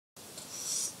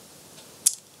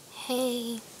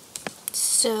Hey,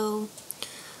 so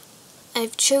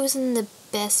I've chosen the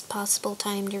best possible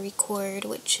time to record,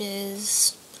 which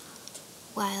is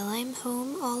while I'm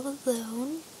home all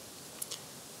alone.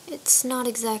 It's not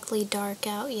exactly dark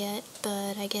out yet,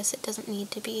 but I guess it doesn't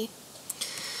need to be.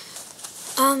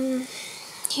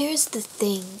 Here's the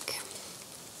thing.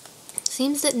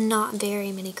 Seems that not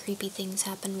very many creepy things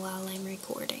happen while I'm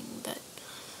recording, but,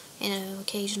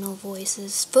 occasional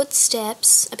voices.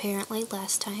 Footsteps, apparently,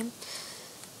 last time.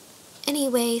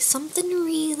 Anyway, something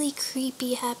really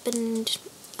creepy happened.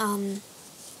 I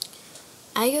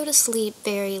go to sleep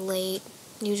very late,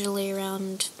 usually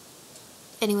around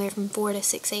anywhere from 4 to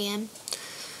 6 a.m.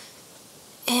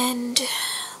 And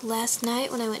last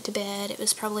night when I went to bed, it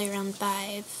was probably around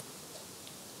 5.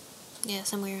 Yeah,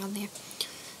 somewhere around there.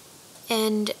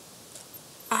 And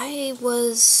I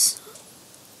was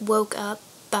woke up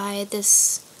by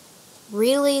this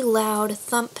really loud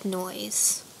thump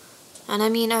noise. And I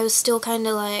mean, I was still kind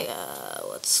of like,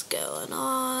 what's going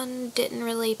on? Didn't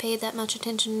really pay that much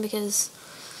attention because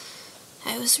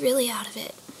I was really out of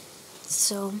it.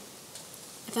 So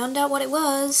I found out what it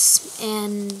was,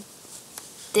 and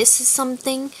this is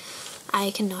something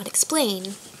I cannot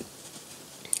explain.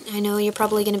 I know you're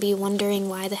probably going to be wondering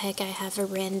why the heck I have a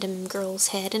random girl's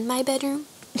head in my bedroom.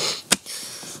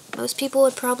 Most people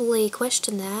would probably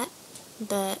question that,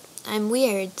 but I'm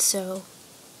weird, so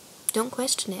don't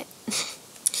question it.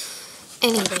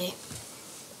 Anyway,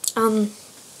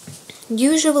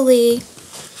 usually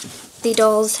the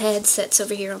doll's head sits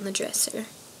over here on the dresser.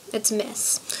 It's a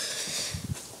mess.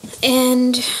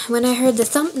 And when I heard the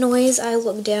thump noise, I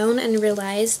looked down and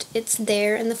realized it's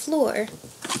there in the floor.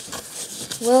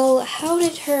 Well, how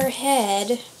did her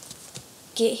head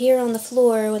get here on the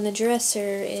floor when the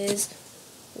dresser is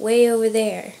way over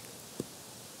there?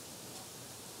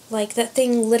 Like, that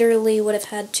thing literally would have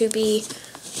had to be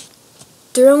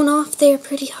thrown off there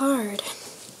pretty hard.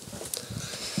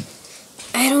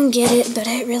 I don't get it, but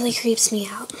it really creeps me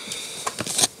out.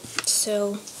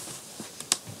 So,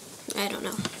 I don't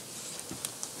know.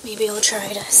 Maybe I'll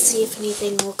try to see if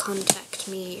anything will contact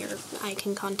me, or I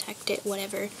can contact it,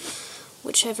 whatever.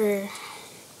 Whichever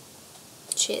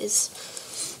chiz.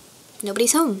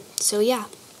 Nobody's home, so yeah.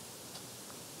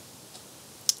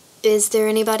 Is there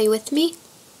anybody with me?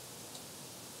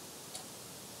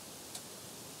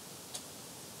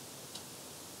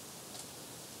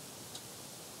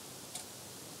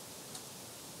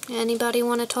 Anybody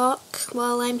want to talk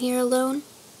while I'm here alone?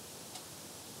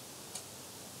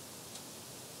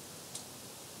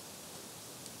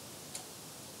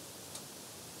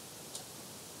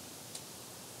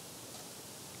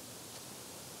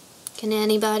 Can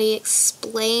anybody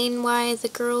explain why the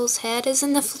girl's head is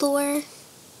in the floor?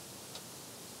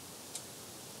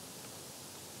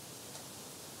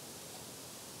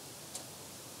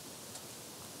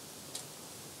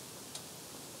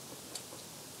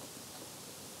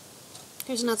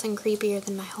 There's nothing creepier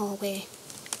than my hallway.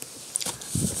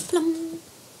 Plum.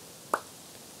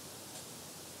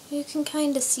 You can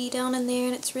kind of see down in there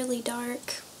and it's really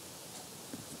dark.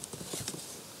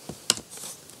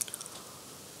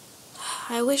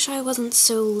 I wish I wasn't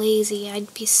so lazy.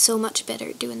 I'd be so much better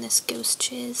at doing this ghost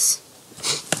chiz.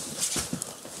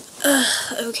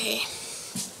 Okay.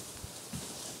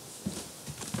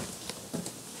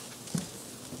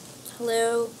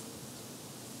 Hello?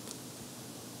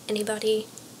 Anybody?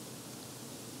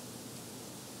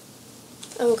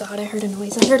 Oh god, I heard a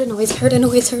noise. I heard a noise.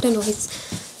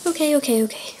 Okay.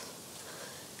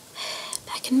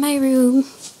 Back in my room.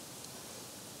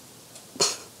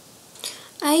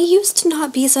 I used to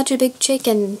not be such a big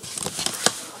chicken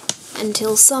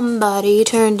until somebody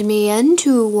turned me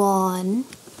into one.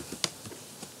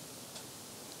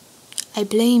 I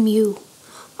blame you.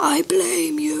 I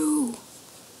blame you.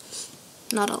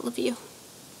 Not all of you.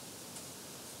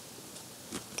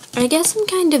 I guess I'm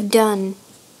kind of done.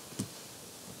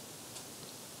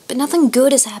 But nothing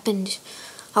good has happened.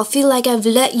 I'll feel like I've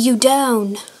let you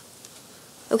down.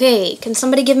 Okay, can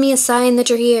somebody give me a sign that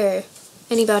you're here?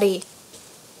 Anybody?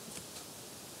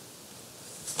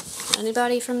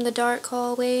 Anybody from the dark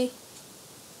hallway?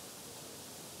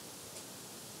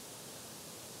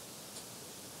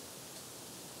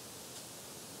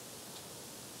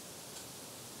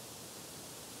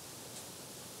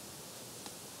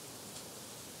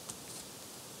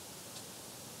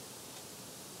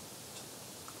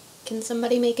 Can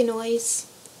somebody make a noise?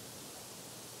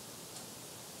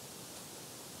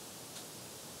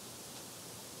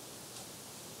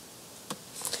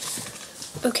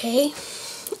 Okay.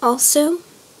 Also,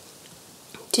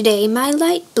 today my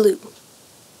light blew.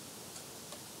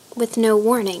 With no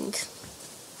warning.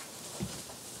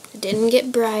 didn't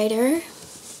get brighter.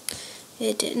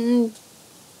 It didn't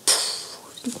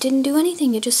do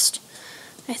anything.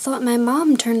 I thought my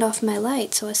mom turned off my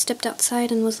light, so I stepped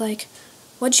outside and was like,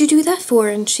 "What'd you do that for?"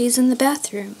 And she's in the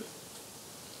bathroom.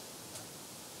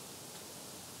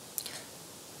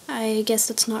 I guess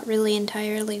it's not really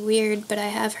entirely weird, but I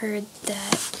have heard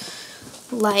that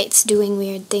lights doing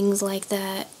weird things like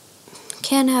that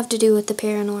can have to do with the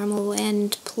paranormal,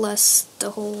 and plus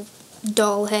the whole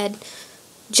doll head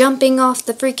jumping off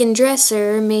the freaking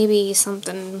dresser, maybe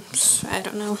something, I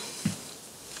don't know.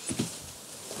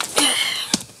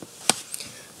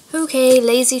 Okay,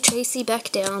 lazy Tracy,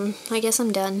 back down. I guess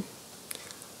I'm done.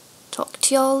 Talk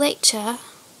to y'all later.